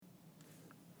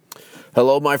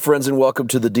Hello, my friends, and welcome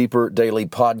to the Deeper Daily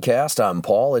Podcast. I'm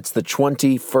Paul. It's the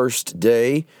 21st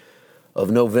day of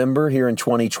November here in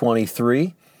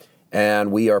 2023,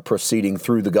 and we are proceeding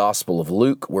through the Gospel of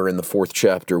Luke. We're in the 4th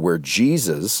chapter where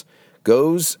Jesus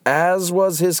goes, as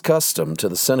was his custom, to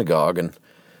the synagogue. And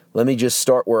let me just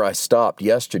start where I stopped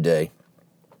yesterday.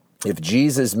 If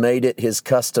Jesus made it his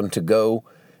custom to go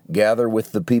gather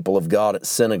with the people of God at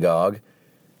synagogue,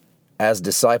 as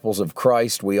disciples of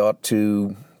Christ, we ought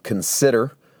to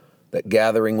consider that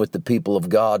gathering with the people of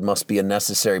God must be a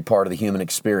necessary part of the human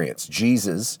experience.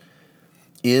 Jesus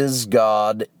is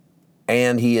God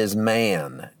and he is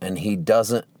man, and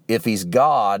if he's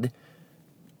God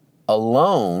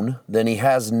alone, then he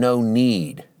has no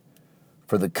need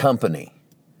for the company.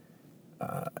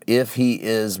 If he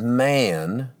is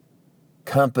man,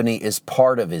 company is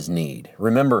part of his need.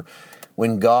 Remember,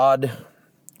 when God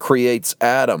creates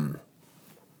Adam,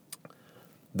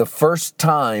 the first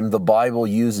time the Bible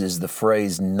uses the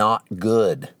phrase "not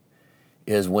good"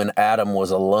 is when Adam was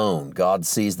alone. God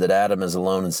sees that Adam is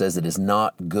alone and says it is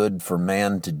not good for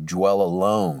man to dwell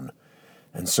alone.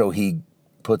 And so he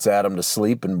puts Adam to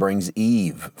sleep and brings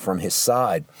Eve from his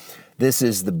side. This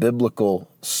is the biblical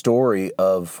story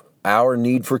of our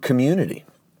need for community.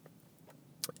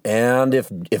 And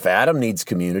if Adam needs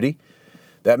community,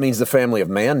 that means the family of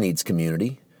man needs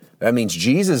community. That means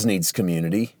Jesus needs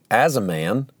community as a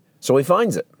man, so he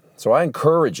finds it. So I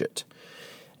encourage it.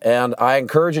 And I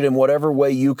encourage it in whatever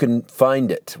way you can find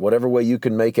it, whatever way you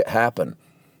can make it happen.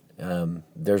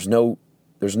 There's no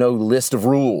list of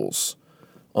rules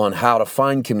on how to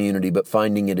find community, but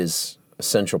finding it is an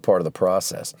essential part of the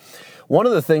process. One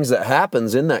of the things that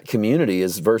happens in that community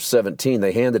is verse 17.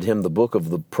 They handed him the book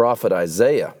of the prophet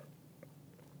Isaiah.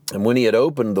 And when he had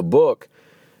opened the book,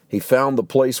 he found the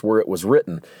place where it was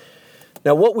written.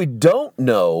 Now, what we don't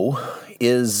know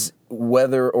is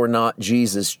whether or not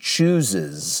Jesus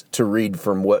chooses to read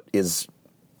from what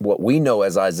we know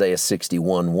as Isaiah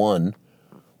 61:1,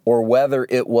 or whether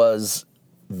it was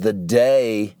the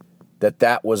day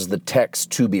that was the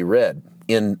text to be read.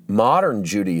 In modern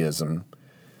Judaism,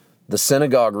 the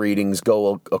synagogue readings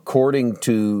go according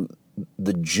to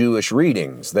the Jewish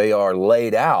readings. They are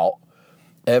laid out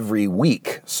every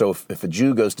week. So if a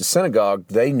Jew goes to synagogue,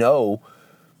 they know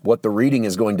what the reading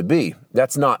is going to be.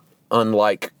 That's not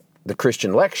unlike the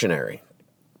Christian lectionary.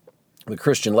 The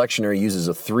Christian lectionary uses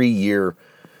a 3-year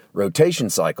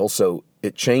rotation cycle, so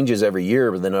it changes every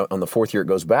year, but then on the 4th year it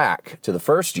goes back to the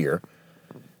first year.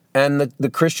 And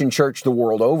the Christian church the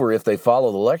world over, if they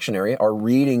follow the lectionary, are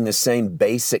reading the same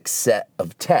basic set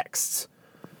of texts.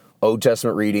 Old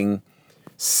Testament reading,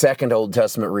 Second Old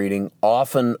Testament reading,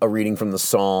 often a reading from the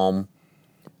Psalm,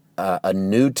 a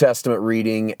New Testament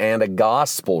reading, and a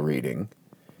Gospel reading.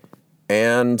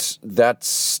 And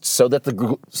that's so that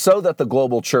the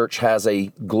global church has a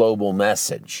global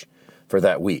message for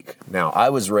that week. Now,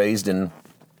 I was raised in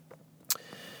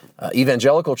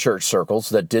evangelical church circles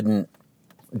that did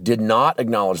not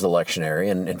acknowledge the lectionary,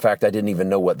 and in fact, I didn't even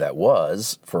know what that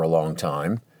was for a long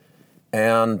time.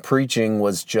 And preaching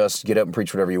was just get up and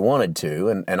preach whatever you wanted to,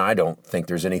 and I don't think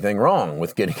there's anything wrong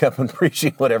with getting up and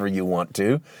preaching whatever you want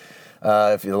to,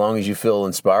 as long as you feel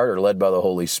inspired or led by the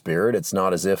Holy Spirit. It's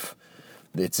not as if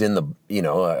it's in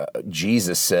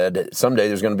Jesus said, someday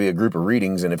there's going to be a group of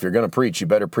readings, and if you're going to preach, you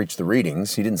better preach the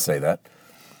readings. He didn't say that.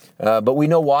 But we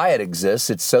know why it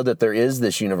exists. It's so that there is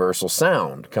this universal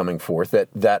sound coming forth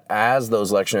that as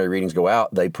those lectionary readings go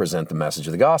out, they present the message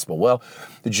of the gospel. Well,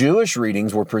 the Jewish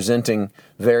readings were presenting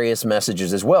various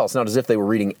messages as well. It's not as if they were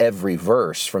reading every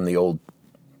verse from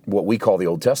what we call the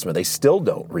Old Testament. They still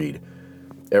don't read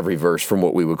every verse from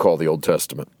what we would call the Old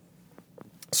Testament.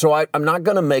 So I'm not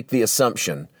going to make the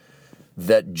assumption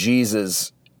that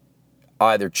Jesus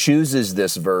either chooses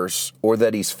this verse or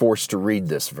that he's forced to read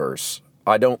this verse.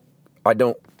 I don't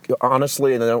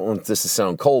honestly, and I don't want this to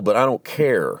sound cold, but I don't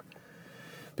care,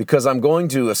 because I'm going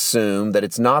to assume that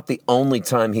it's not the only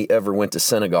time he ever went to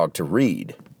synagogue to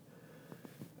read.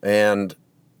 And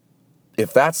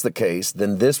if that's the case,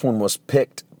 then this one was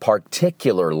picked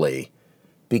particularly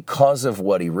because of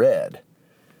what he read.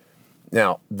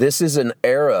 Now, this is an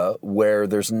era where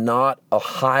there's not a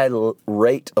high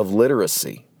rate of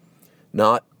literacy.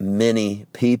 Not many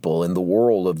people in the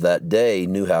world of that day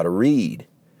knew how to read.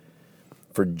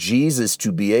 For Jesus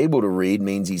to be able to read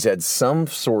means he's had some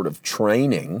sort of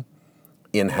training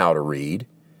in how to read.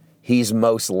 He's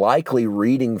most likely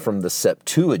reading from the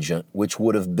Septuagint, which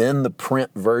would have been the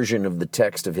print version of the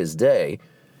text of his day,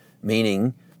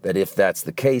 meaning that if that's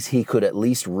the case, he could at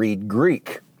least read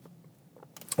Greek,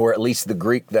 or at least the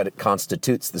Greek that it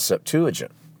constitutes the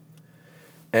Septuagint.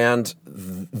 And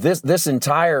this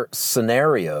entire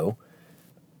scenario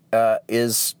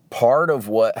is part of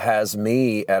what has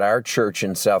me at our church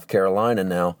in South Carolina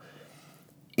now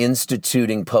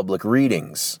instituting public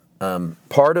readings.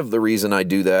 Part of the reason I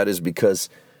do that is because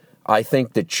I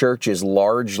think the church is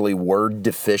largely word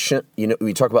deficient. You know,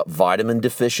 we talk about vitamin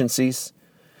deficiencies,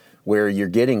 where you're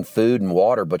getting food and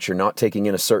water, but you're not taking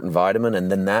in a certain vitamin,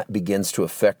 and then that begins to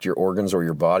affect your organs or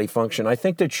your body function. I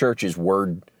think the church is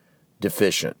word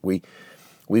deficient.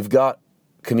 We've got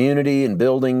community and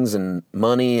buildings and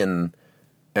money and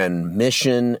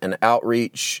mission and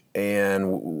outreach,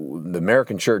 and the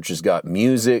American church has got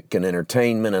music and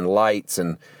entertainment and lights,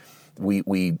 and we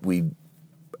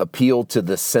appeal to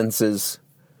the senses,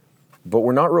 but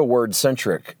we're not real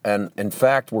word-centric. And in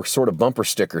fact, we're sort of bumper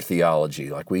sticker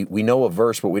theology. Like we know a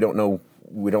verse, but we don't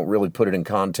really put it in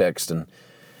context. And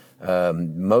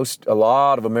a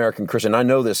lot of American Christians, I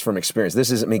know this from experience,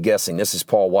 this isn't me guessing, this is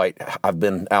Paul White, I've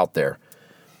been out there.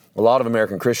 A lot of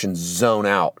American Christians zone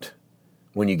out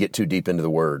when you get too deep into the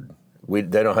Word.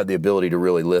 They don't have the ability to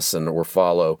really listen or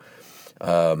follow.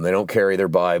 They don't carry their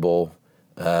Bible.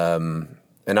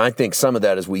 And I think some of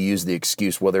that is we use the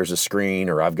excuse, well, there's a screen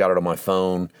or I've got it on my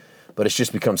phone, but it's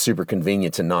just become super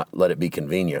convenient to not let it be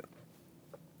convenient.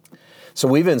 So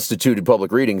we've instituted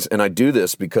public readings, and I do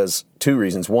this because two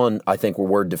reasons. One, I think we're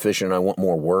word deficient and I want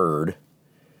more word.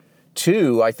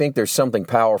 Two, I think there's something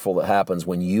powerful that happens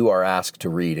when you are asked to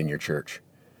read in your church.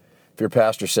 If your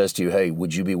pastor says to you, hey,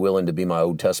 would you be willing to be my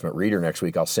Old Testament reader next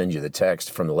week? I'll send you the text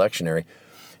from the lectionary.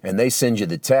 And they send you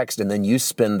the text, and then you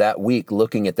spend that week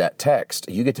looking at that text.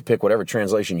 You get to pick whatever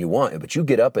translation you want, but you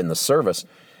get up in the service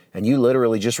and you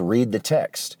literally just read the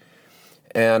text.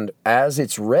 And as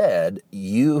it's read,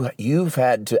 you've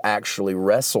had to actually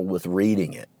wrestle with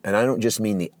reading it. And I don't just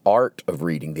mean the art of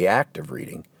reading, the act of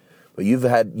reading, but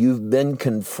you've been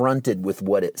confronted with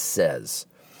what it says.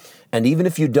 And even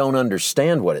if you don't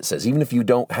understand what it says, even if you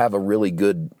don't have a really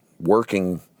good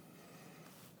working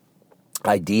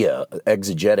idea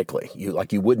exegetically,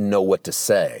 you wouldn't know what to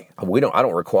say. I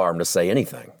don't require them to say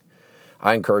anything.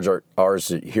 I encourage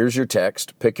ours, here's your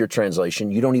text, pick your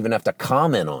translation. You don't even have to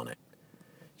comment on it.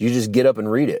 You just get up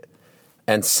and read it.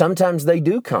 And sometimes they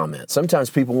do comment. Sometimes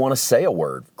people want to say a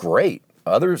word. Great.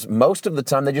 Others, most of the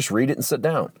time, they just read it and sit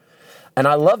down. And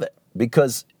I love it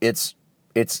because it's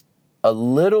a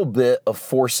little bit of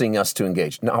forcing us to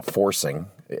engage. Not forcing,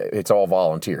 it's all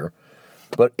volunteer,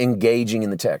 but engaging in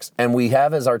the text. And we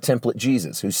have as our template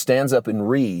Jesus, who stands up and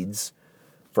reads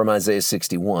from Isaiah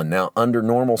 61. Now, under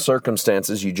normal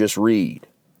circumstances, you just read.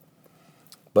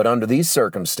 But under these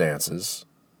circumstances,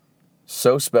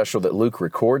 so special that Luke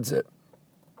records it,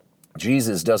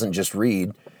 Jesus doesn't just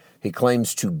read, he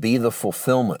claims to be the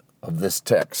fulfillment of this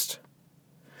text.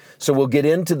 So we'll get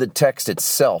into the text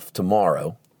itself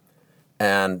tomorrow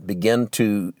and begin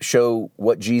to show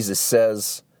what Jesus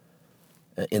says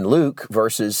in Luke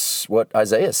versus what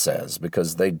Isaiah says,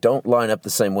 because they don't line up the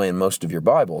same way in most of your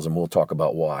Bibles, and we'll talk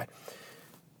about why.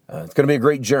 It's going to be a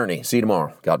great journey. See you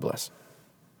tomorrow. God bless.